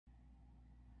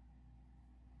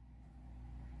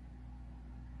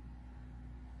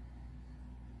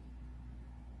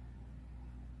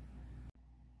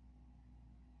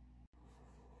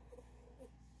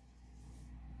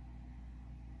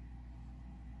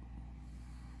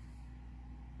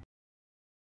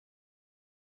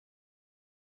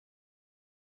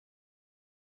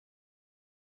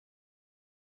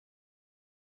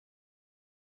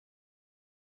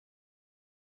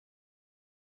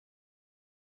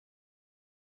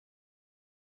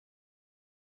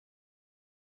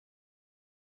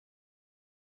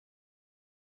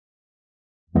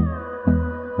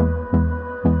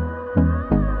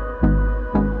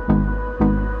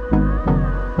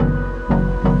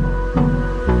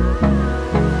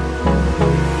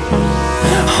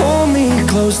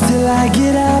close till I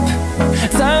get up.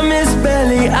 Time is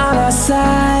barely on our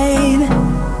side.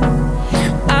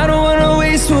 I don't wanna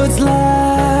waste what's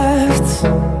left.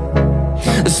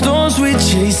 The storms we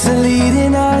chase are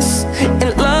leading us,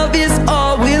 and love is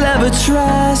all we'll ever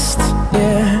trust.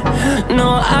 Yeah, no,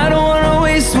 I don't wanna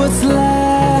waste what's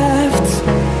left.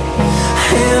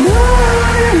 And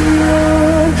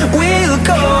on we'll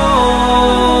go,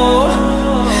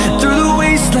 through the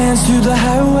wastelands, through the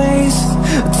highways,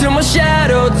 till my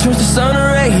shadow turns to sun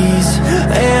rays.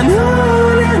 And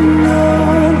on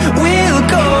we'll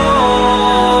go,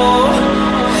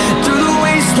 through the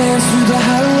wastelands, through the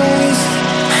highways,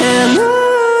 and on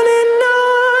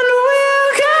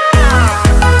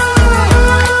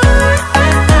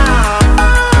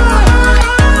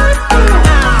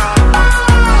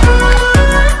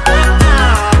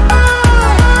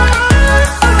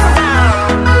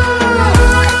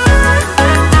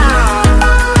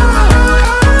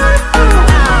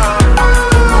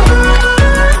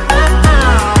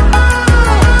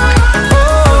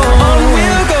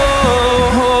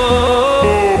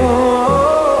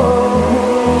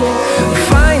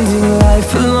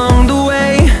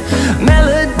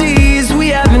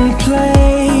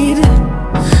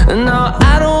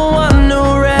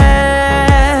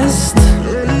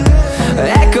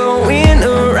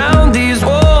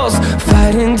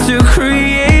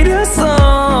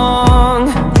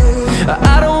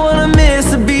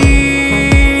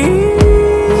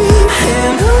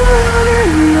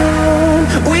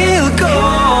we'll go.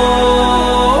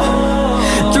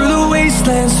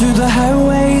 Through the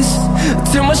highways,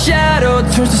 till my shadow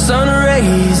turns to sun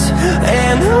rays.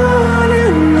 And on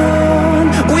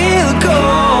we'll go,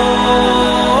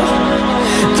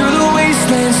 through the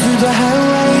wastelands, through the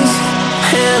highways,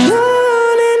 and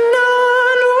on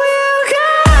we'll go.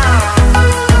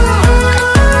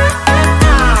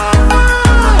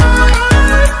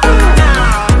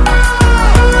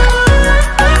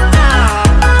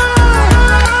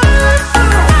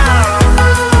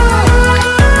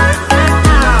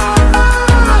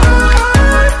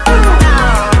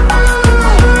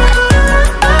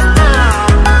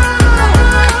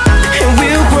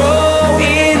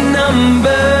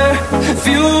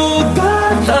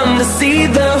 See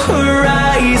the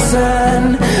horizon,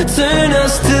 turn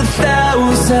us to